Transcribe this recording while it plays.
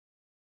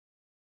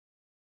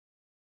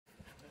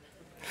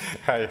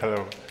Hi,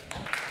 hello.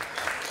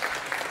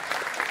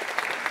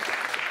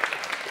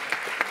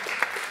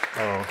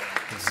 Oh,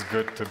 it's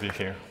good to be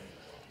here.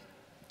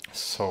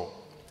 So,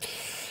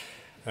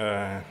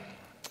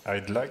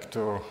 I'd like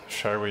to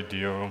share with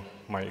you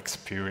my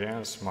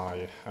experience,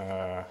 my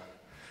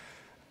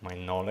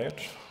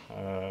knowledge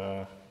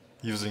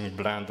using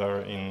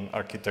Blender in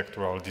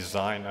architectural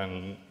design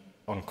and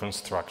on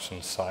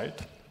construction site.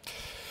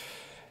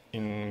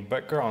 In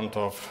background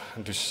of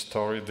this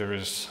story, there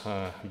is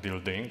a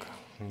building.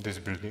 This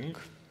building,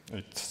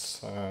 it's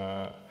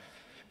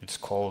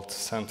called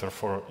Center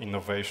for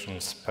Innovation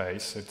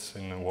Space. It's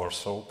in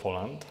Warsaw,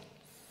 Poland.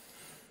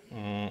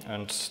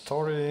 And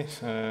story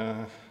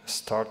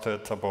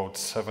started about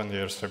 7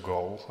 years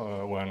ago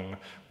when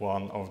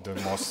one of the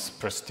most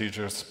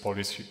prestigious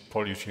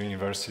Polish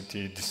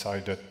university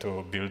decided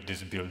to build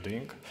this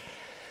building.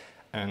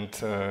 And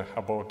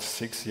about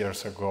 6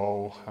 years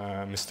ago,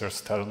 Mr.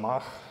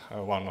 Stelmach,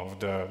 one of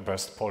the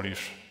best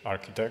Polish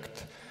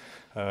architects,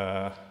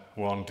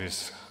 won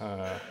this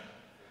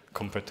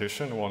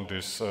competition, won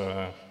this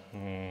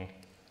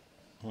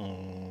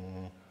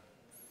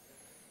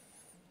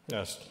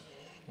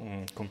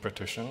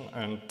competition,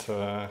 and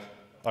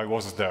I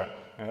was there.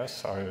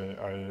 Yes,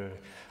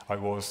 I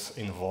was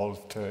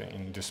involved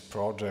in this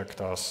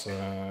project as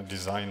a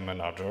design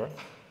manager.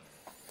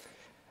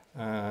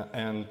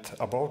 And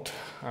about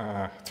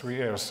 3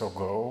 years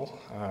ago,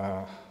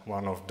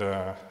 one of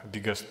the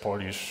biggest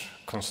Polish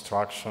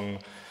construction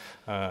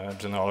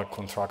general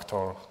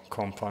contractor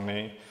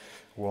company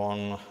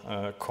won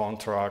a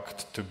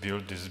contract to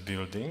build this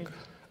building,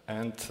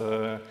 and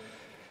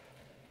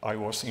I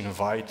was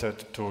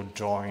invited to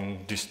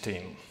join this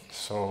team.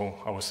 So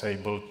I was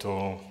able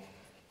to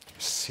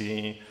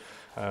see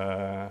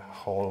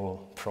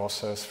whole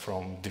process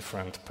from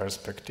different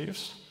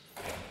perspectives.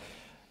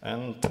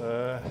 And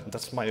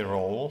that's my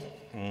role,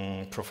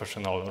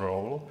 professional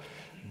role.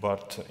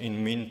 But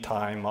in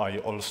meantime, I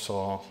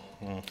also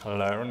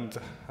learned,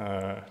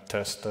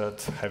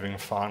 tested, having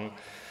fun,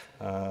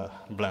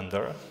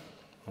 Blender.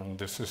 And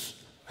this is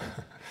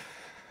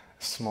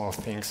small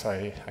things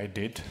I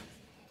did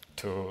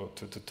to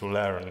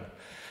learn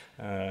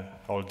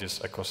all this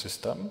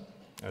ecosystem.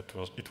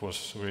 It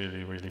was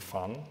really, really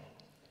fun.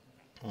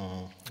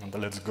 And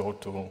let's go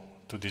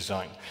to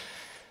design.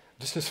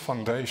 This is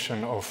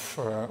foundation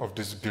of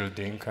this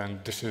building,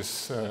 and this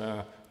is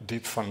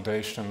deep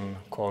foundation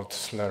called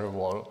slurry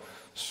wall.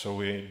 So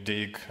we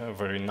dig a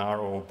very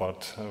narrow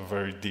but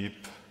very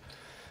deep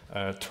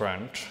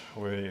trench.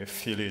 We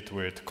fill it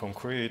with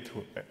concrete.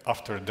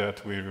 After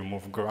that, we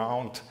remove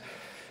ground,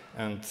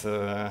 and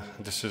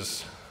this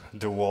is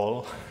the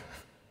wall,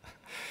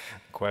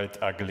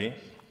 quite ugly,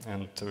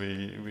 and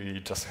we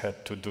just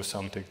had to do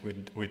something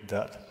with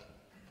that.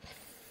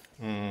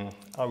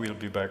 I will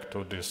be back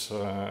to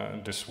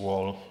this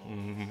wall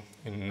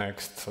in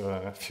next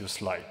few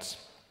slides.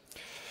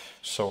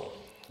 So,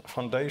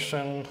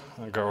 foundation,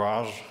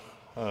 garage,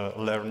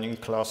 learning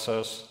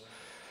classes,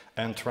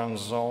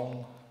 entrance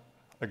zone,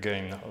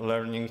 again,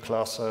 learning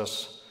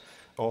classes,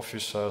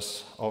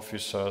 offices,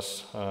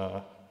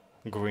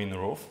 green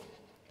roof.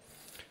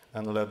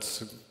 And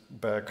let's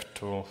back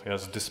to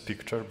this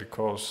picture,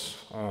 because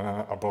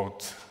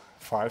about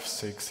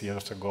 5-6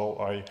 years ago,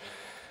 I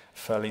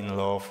fell in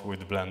love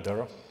with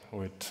Blender,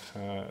 with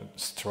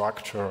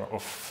structure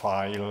of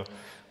file,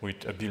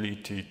 with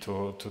ability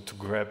to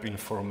grab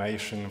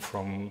information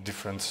from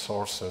different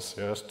sources,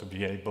 yes, to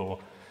be able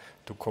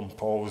to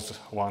compose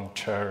one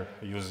chair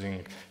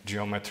using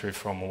geometry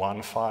from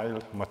one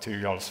file,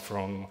 materials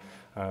from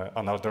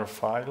another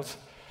files.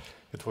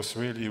 It was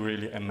really,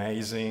 really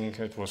amazing.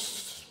 It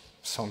was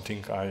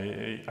something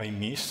I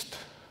missed.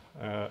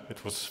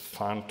 It was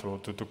fun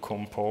to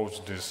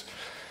compose this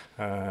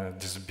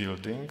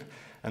building.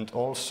 And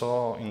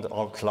also in the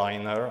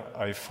outliner,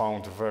 I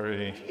found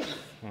very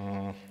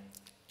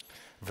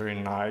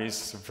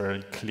nice,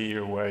 very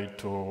clear way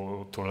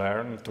to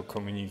learn, to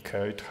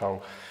communicate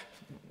how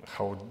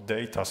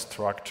data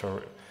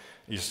structure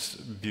is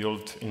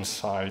built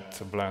inside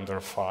the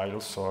Blender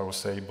file. So I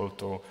was able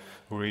to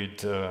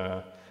read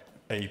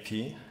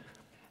AP.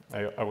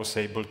 I was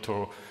able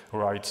to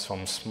write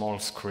some small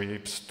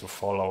scripts to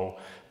follow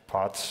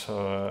paths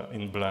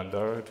in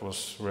Blender. It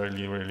was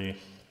really, really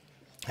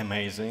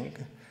amazing.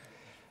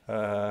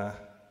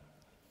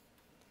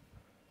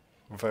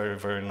 Very,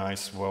 very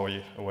nice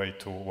way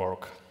to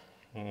work.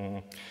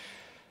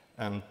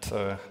 And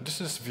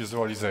this is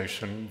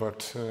visualization,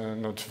 but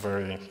not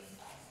very,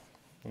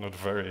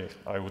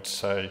 I would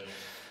say,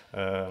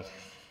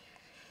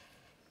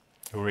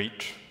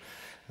 rich.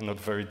 Not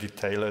very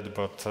detailed,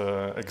 but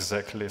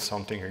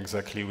something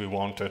exactly we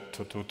wanted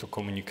to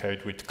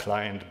communicate with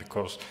client,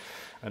 because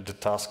the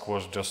task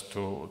was just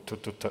to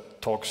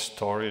tell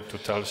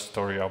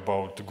story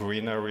about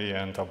greenery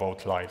and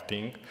about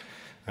lighting.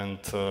 And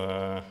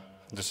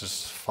this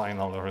is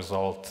final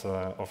result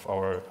of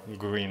our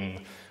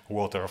green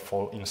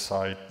waterfall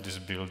inside this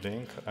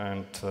building.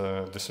 And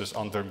this is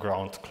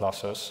underground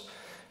classes.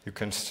 You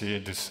can see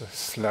this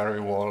slurry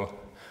wall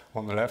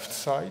on the left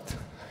side.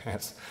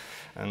 Yes.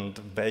 And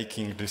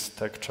baking this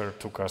texture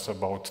took us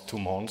about 2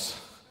 months.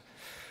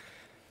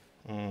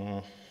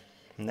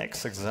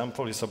 Next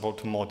example is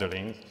about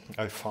modeling.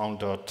 I found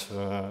that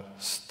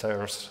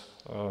stairs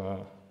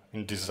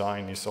in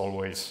design is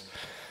always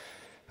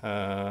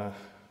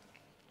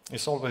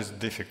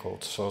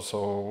difficult.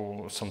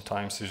 So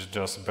sometimes it's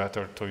just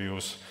better to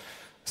use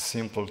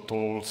simple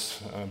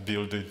tools,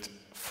 build it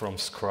from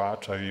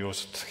scratch. I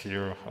used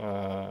here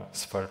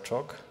sphere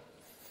chalk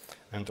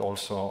and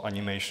also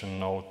animation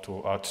node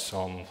to add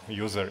some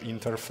user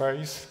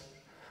interface.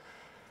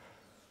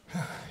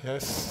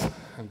 Yes,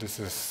 and this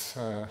is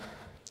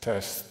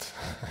test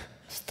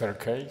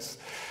staircase.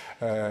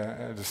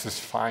 This is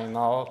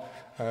final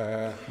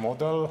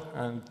model,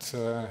 and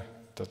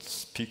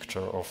that's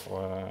picture of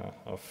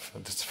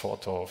this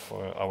photo of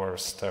our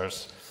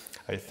stairs.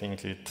 I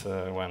think it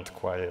went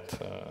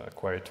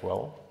quite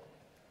well.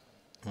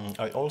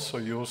 I also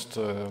used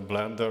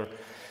Blender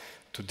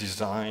to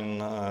design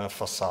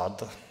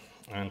facade,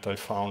 and I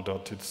found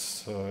that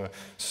it's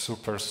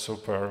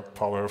super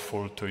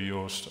powerful to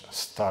use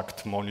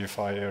stacked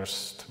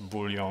modifiers,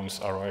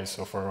 booleans, arrays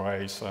of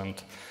arrays,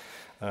 and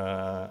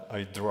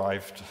I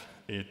derived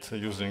it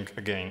using,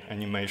 again,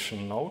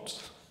 animation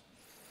nodes.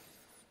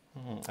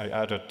 I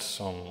added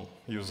some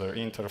user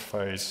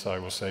interface. I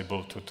was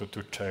able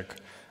to check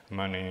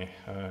many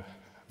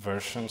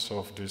versions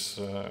of these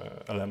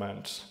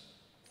elements.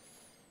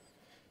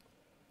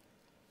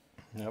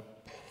 Yep.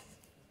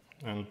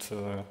 And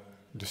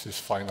this is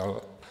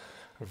final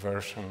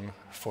version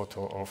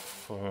photo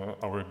of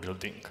our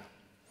building.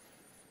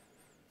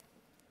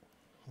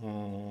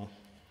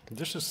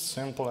 This is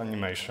simple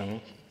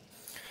animation,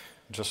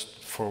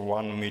 just for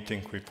one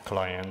meeting with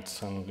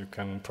clients, and you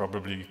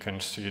can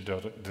see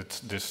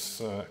that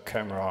this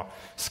camera,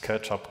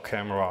 SketchUp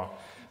camera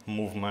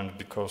movement,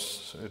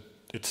 because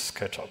it's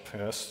SketchUp,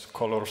 yes?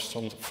 Colors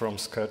from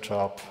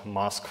SketchUp,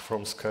 mask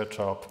from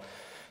SketchUp,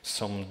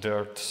 some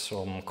dirt,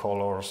 some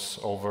colors,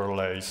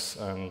 overlays,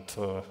 and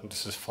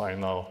this is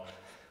final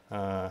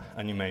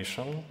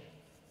animation.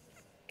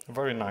 A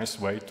very nice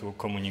way to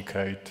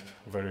communicate,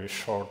 very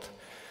short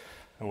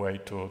way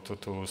to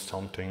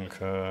something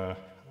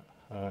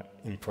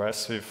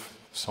impressive,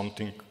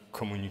 something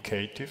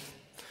communicative.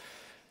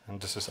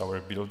 And this is our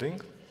building.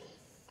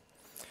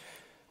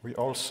 We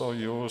also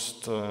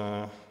used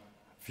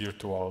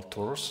virtual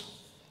tours.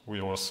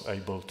 We was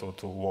able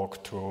to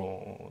walk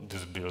through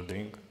this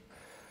building.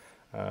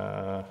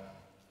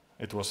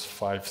 It was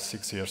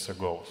 5-6 years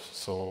ago,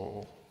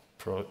 so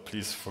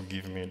please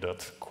forgive me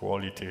that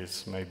quality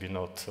is maybe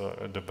not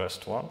the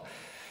best one,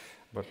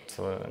 but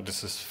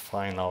this is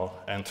final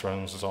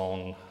entrance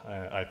zone.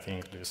 I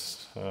think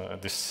this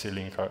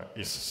ceiling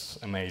is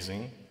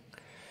amazing.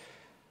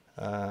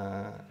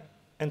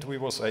 And we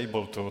was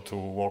able to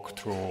walk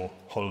through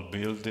whole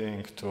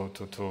building,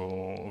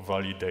 to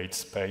validate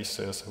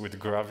spaces with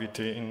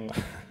gravity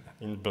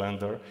in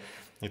Blender.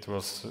 It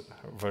was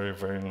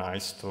very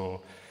nice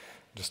to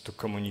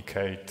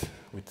communicate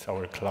with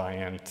our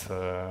client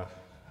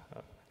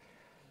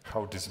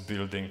how this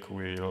building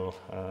will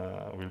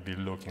be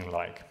looking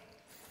like.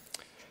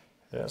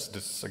 Yes,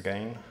 this is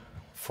again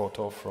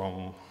photo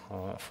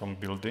from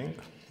building,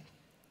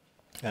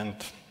 and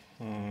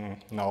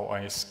now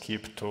I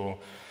skip to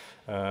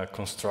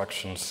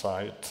construction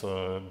site.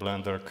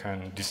 Blender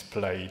can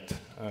display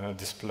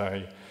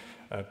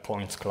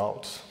point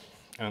clouds,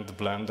 and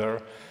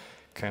Blender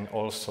can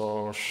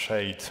also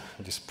shade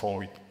this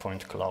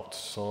point cloud.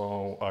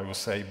 So I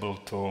was able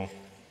to, of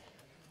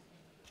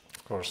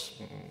course,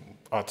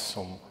 add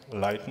some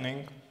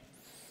lightning.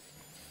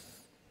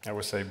 I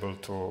was able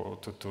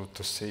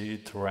to see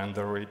it,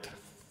 render it.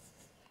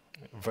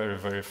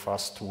 Very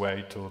fast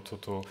way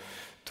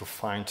to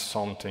find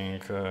something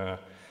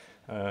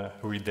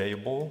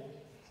readable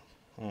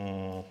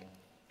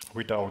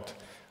without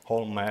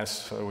whole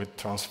mess with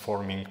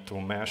transforming to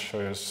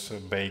meshes,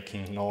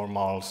 baking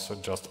normals,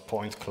 just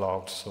point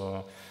clouds.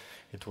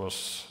 It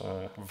was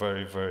a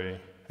very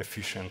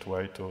efficient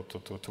way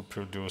to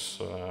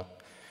produce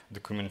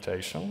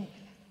documentation.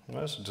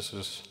 Yes, this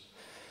is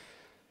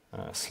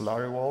a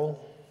slurry wall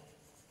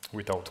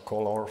without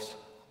colors,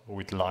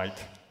 with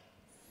light,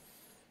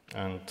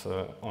 and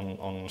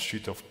on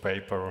sheet of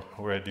paper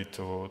ready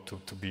to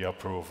be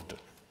approved.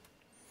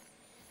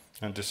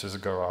 And this is a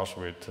garage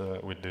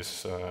with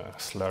this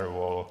slurry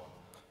wall,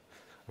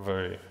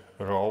 very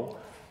raw,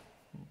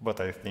 but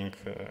I think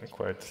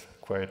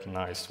quite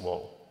nice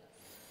wall.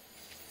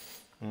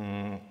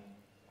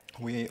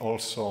 We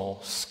also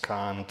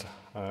scanned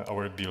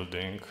our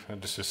building.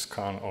 This is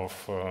scan of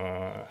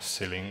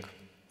ceiling.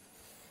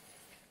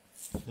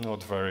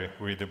 Not very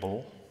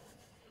readable,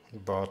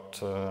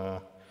 but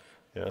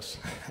yes,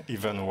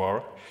 even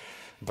more.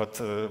 But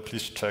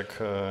please check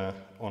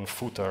on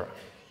footer.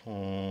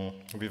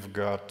 We've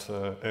got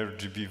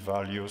RGB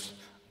values,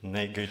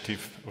 negative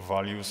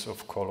values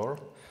of color,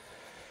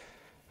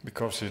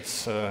 because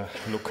it's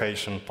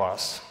location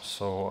pass.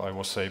 So I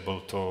was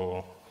able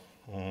to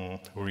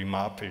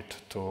remap it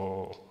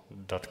to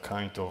that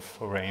kind of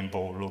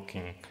rainbow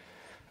looking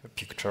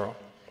picture.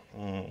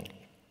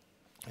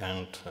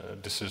 And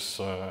this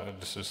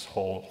is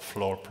whole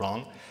floor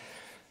plan.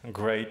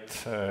 Great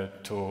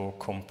to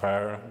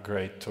compare,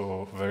 great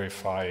to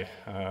verify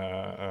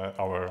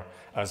our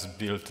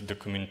as-built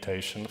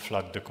documentation,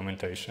 flat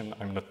documentation.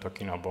 I'm not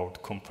talking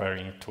about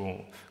comparing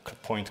to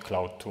point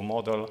cloud to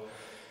model,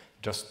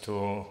 just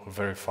to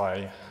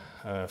verify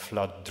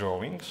flat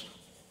drawings.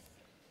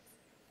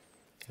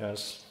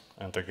 Yes,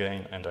 and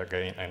again, and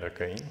again, and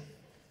again.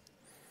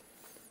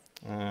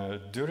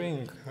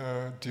 During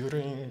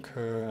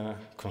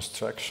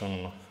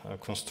construction,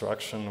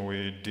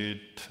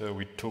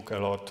 we took a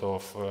lot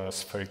of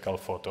spherical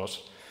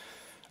photos,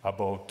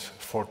 about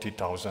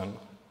 40,000,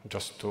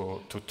 just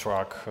to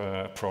track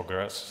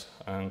progress.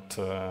 And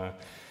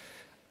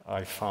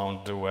I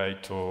found the way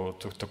to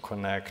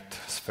connect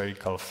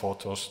spherical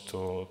photos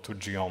to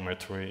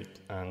geometry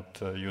and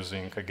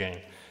using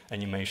again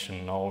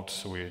animation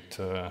nodes with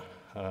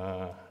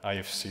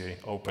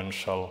IFC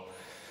OpenShell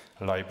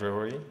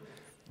library.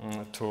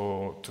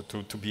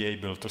 To be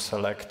able to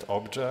select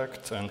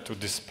object and to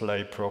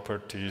display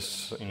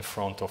properties in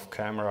front of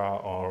camera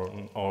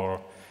or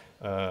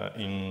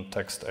in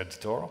text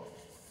editor.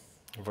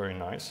 Very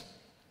nice.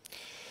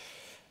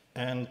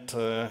 And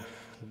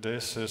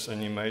this is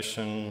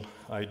animation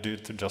I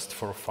did just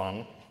for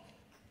fun.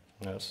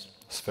 Yes,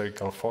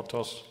 spherical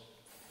photos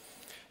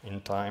in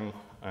time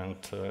and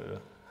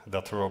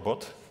that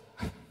robot.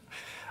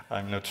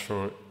 I'm not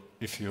sure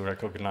if you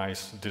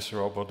recognize this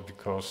robot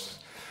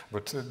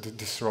but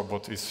this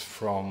robot is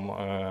from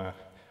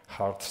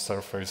hard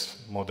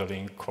surface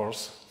modeling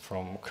course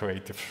from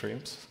Creative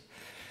Shrimps.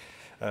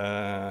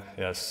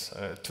 Yes,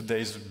 2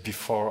 days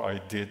before I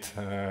did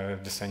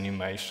this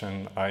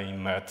animation, I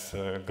met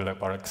Gleb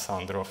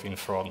Alexandrov in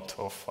front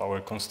of our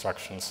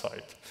construction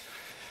site.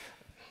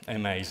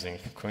 Amazing,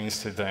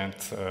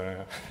 coincident,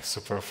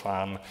 super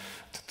fun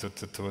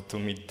to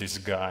meet this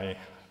guy.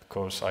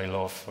 Because I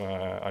love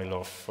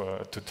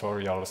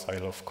tutorials, I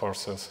love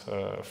courses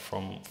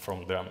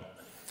from them.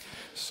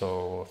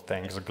 So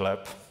thanks,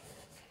 Gleb.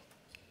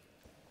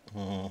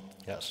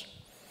 Yes.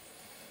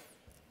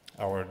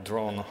 Our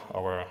drone,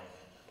 our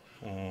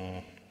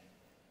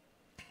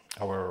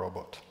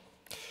robot.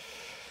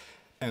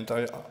 And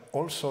I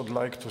also would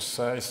like to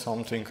say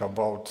something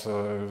about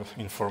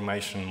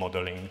information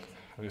modeling.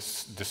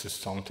 This is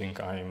something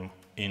I'm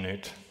in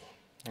it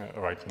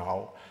right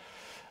now.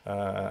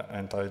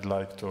 And I'd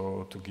like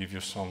to give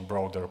you some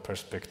broader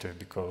perspective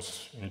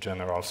because, in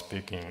general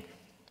speaking,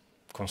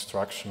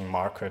 construction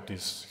market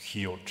is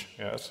huge,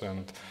 yes,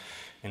 and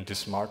in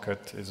this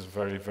market is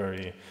very,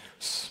 very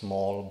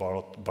small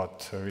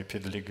but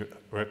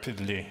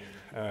rapidly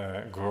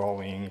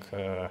growing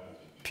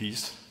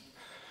piece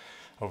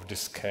of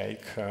this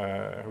cake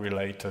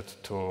related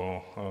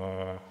to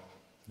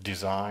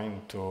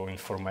design, to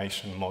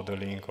information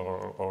modeling,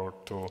 or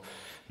to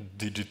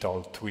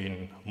digital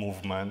twin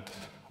movement,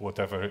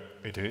 whatever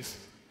it is.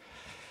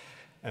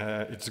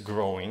 It's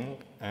growing.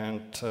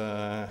 And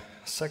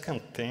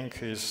second thing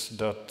is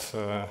that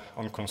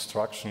on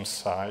construction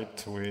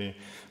site we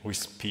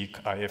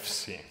speak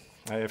IFC.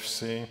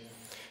 IFC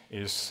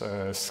is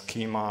a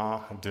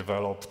schema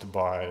developed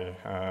by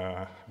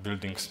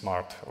Building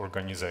Smart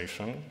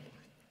organization.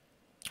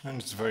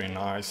 And it's very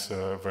nice,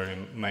 very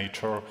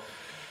mature,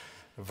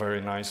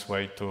 very nice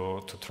way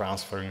to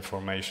transfer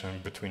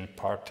information between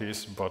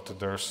parties, but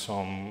there's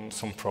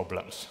some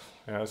problems.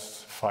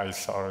 Yes,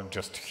 files are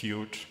just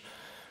huge.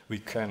 We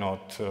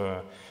cannot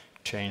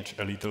change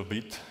a little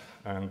bit,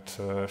 and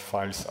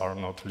files are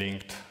not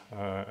linked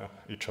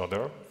each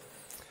other.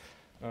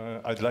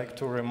 I'd like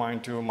to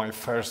remind you my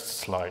first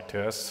slide,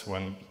 yes,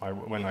 when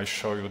I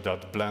show you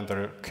that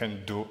Blender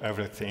can do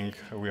everything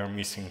we are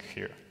missing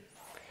here.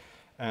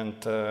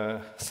 And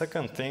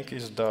second thing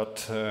is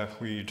that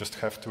we just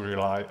have to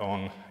rely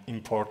on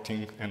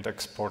importing and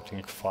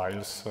exporting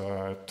files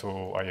to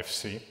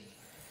IFC.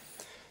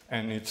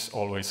 And it's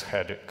always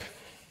headache.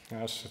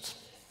 Yes,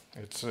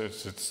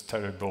 it's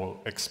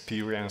terrible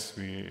experience.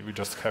 We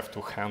just have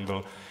to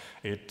handle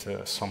it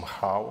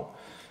somehow.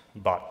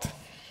 But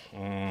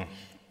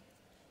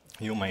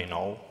you may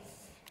know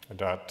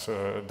that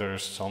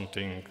there's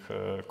something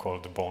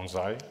called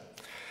Bonsai,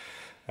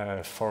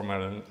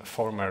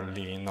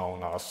 formerly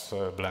known as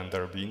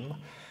Blender Beam,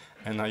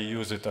 and I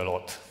use it a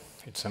lot.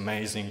 It's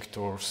amazing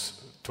tool,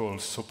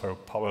 super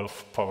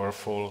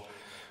powerful.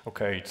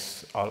 Okay,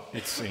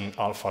 it's in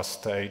alpha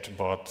stage,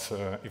 but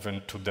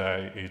even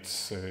today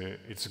it's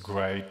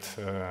great.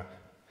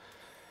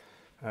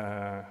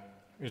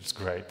 It's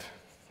great.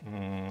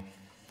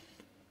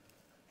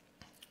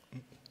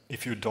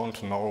 If you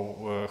don't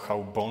know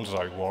how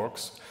Bonsai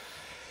works,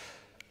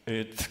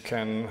 it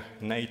can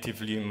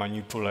natively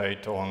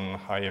manipulate on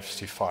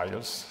IFC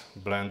files.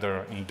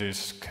 Blender, in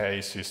this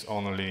case, is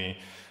only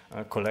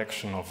a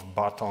collection of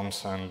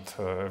buttons and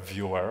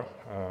viewer.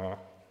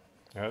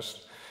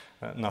 Yes.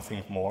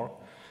 Nothing more.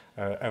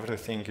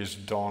 Everything is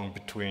done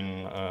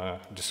between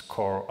this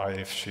core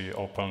IFC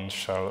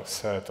OpenShell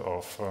set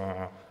of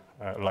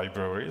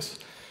libraries.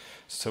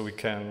 So we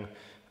can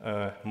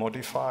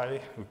modify,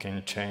 we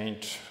can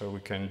change,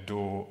 we can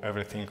do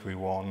everything we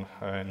want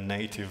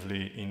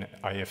natively in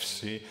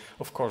IFC.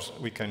 Of course,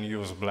 we can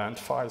use blend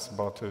files,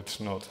 but it's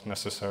not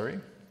necessary.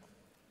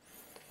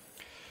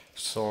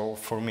 So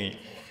for me,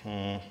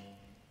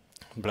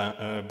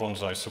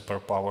 Bonsai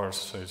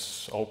superpowers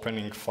is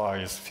opening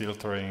files,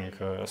 filtering,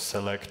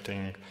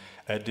 selecting,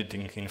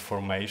 editing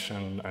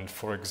information, and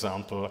for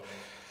example,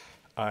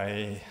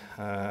 I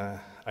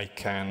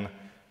can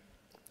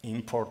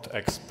import,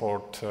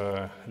 export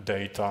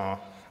data.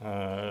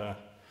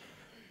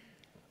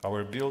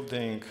 Our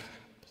building,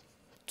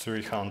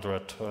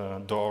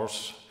 300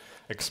 doors,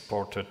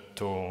 exported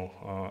to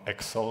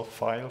Excel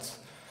files.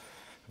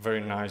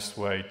 Very nice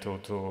way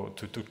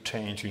to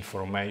change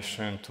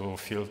information, to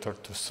filter,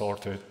 to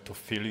sort it, to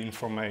fill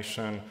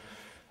information.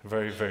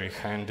 Very, very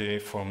handy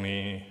for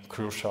me,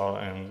 crucial,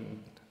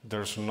 and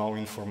there's no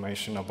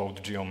information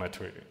about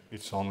geometry.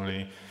 It's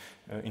only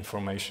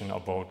information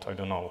about, I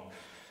don't know,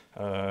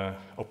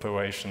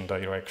 operation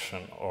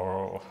direction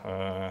or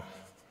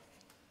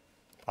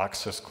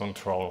access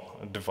control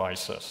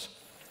devices.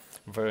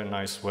 Very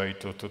nice way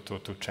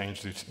to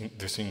change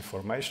this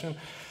information.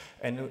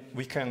 And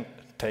we can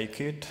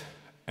take it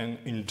and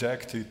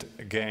inject it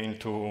again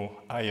to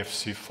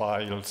IFC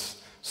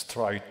files,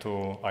 straight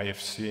to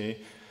IFC.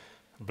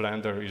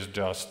 Blender is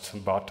just a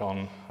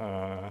button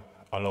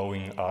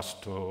allowing us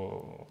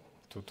to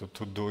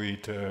do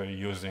it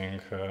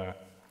using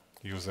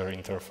user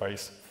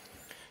interface.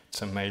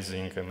 It's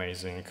amazing,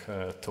 amazing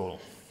tool.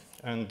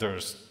 And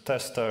there's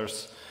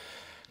testers,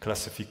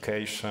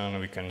 classification,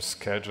 we can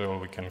schedule,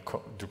 we can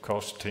do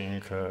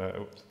costing,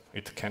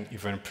 it can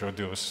even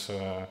produce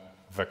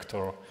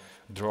vector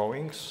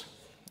drawings.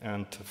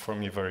 And for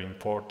me, very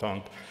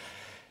important,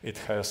 it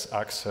has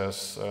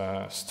access,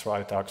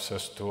 straight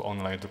access to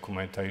online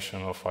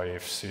documentation of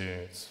IFC.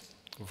 It's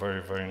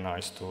very, very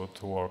nice to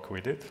work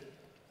with it.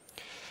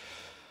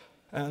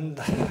 And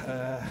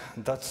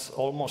that's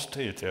almost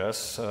it,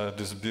 yes.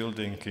 This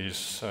building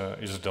is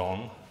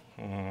done.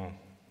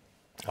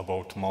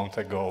 About a month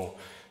ago,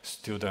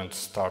 students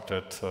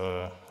started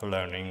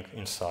learning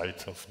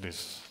inside of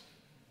this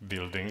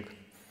building.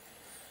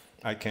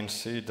 I can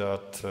see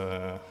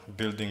that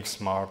Building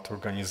Smart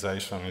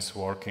organization is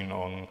working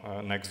on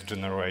next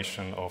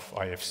generation of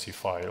IFC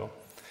file.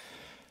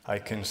 I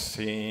can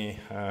see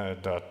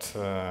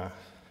that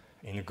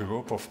in a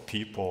group of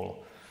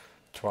people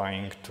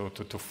trying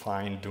to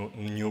find a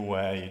new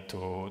way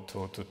to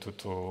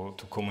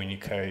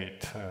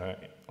communicate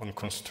on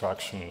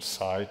construction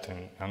site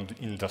and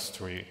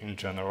industry in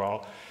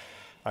general.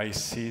 I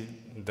see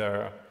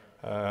there,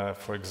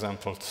 for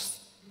example,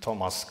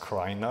 Thomas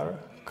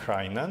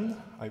Kreinen,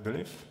 I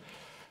believe.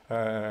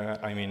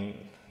 I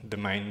mean, the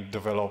main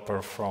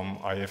developer from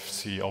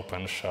IFC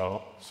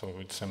OpenShell, so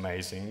it's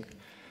amazing.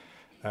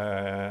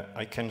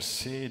 I can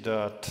see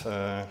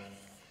that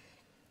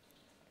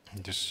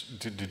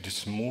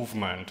this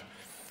movement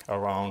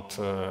around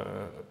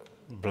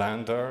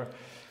Blender,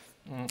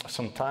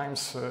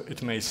 sometimes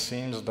it may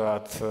seem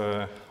that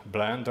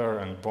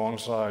Blender and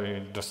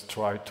Bonsai just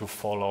try to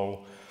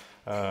follow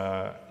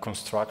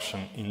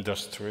construction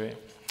industry,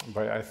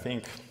 but I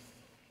think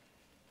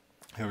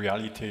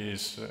reality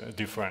is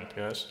different,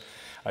 yes.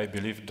 I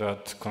believe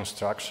that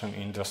construction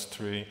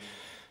industry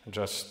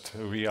just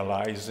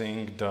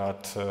realizing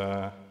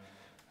that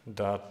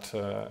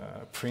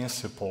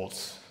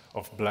principles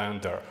of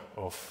Blender,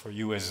 of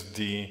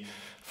USD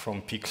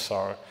from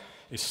Pixar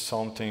is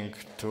something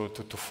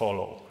to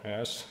follow,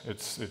 yes?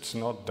 It's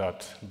not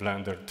that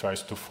Blender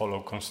tries to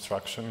follow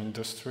construction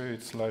industry,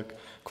 it's like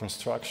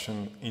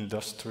construction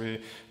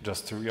industry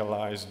just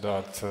realized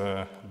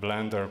that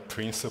Blender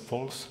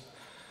principles,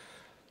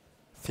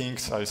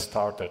 things I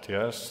started,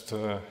 yes?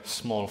 The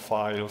small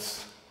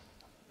files,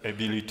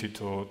 ability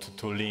to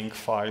link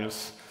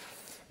files,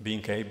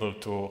 being able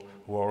to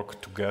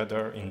work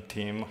together in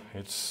team,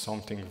 it's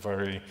something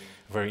very,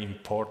 very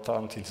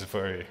important, it's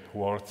very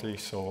worthy,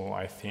 so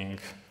I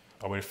think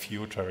our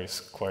future is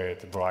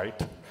quite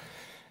bright,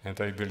 and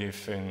I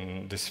believe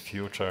in this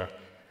future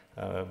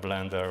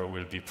Blender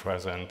will be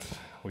present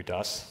with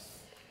us.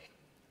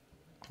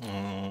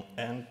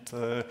 And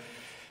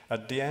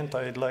at the end,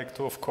 I'd like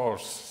to, of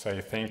course,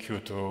 say thank you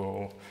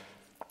to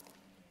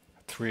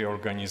 3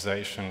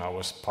 organizations I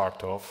was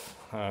part of.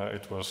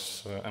 It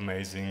was an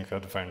amazing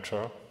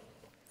adventure.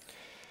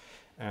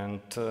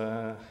 And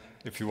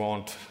if you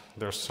want,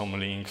 there's some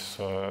links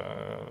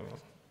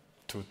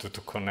to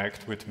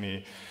connect with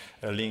me.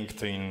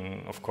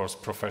 LinkedIn, of course,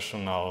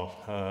 professional,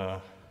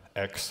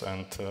 X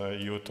and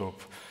YouTube.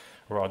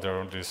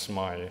 Rather, this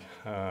my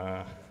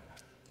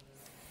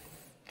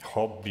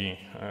hobby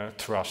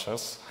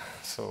trashes,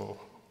 so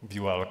be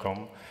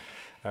welcome.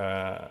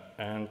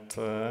 And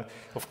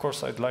of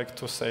course, I'd like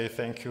to say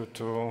thank you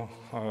to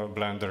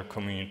Blender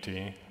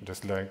community.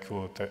 Just like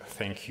to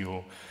thank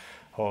you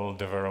all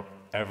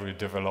every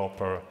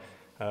developer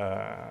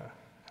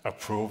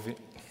approving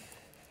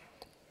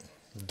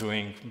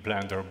doing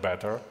Blender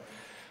better.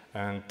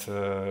 And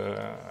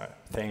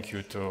thank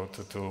you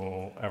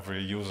to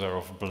every user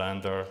of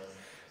Blender.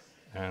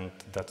 And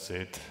that's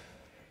it.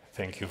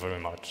 Thank you very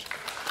much.